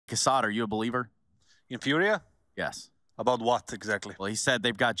Cassad, are you a believer? In Furia? Yes. About what exactly? Well, he said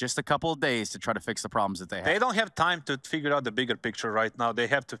they've got just a couple of days to try to fix the problems that they have. They don't have time to figure out the bigger picture right now. They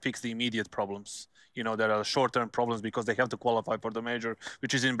have to fix the immediate problems. You know, there are short-term problems because they have to qualify for the major,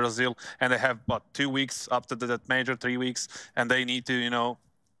 which is in Brazil. And they have, what, 2 weeks after that major, 3 weeks. And they need to, you know,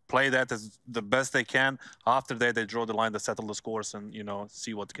 play that as the best they can. After that, they draw the line to settle the scores and, you know,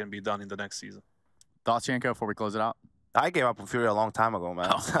 see what can be done in the next season. Thoughts, Yanko, before we close it out? I gave up on Furia a long time ago, man.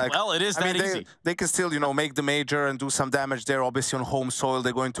 Oh, well, it is that easy. They can still, you know, make the major and do some damage there. Obviously, on home soil,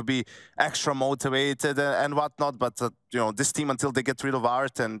 they're going to be extra motivated and whatnot. But, you know, this team, until they get rid of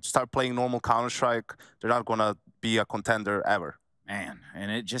Art and start playing normal Counter-Strike, they're not going to be a contender ever. Man,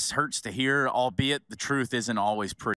 and it just hurts to hear, albeit the truth isn't always pretty.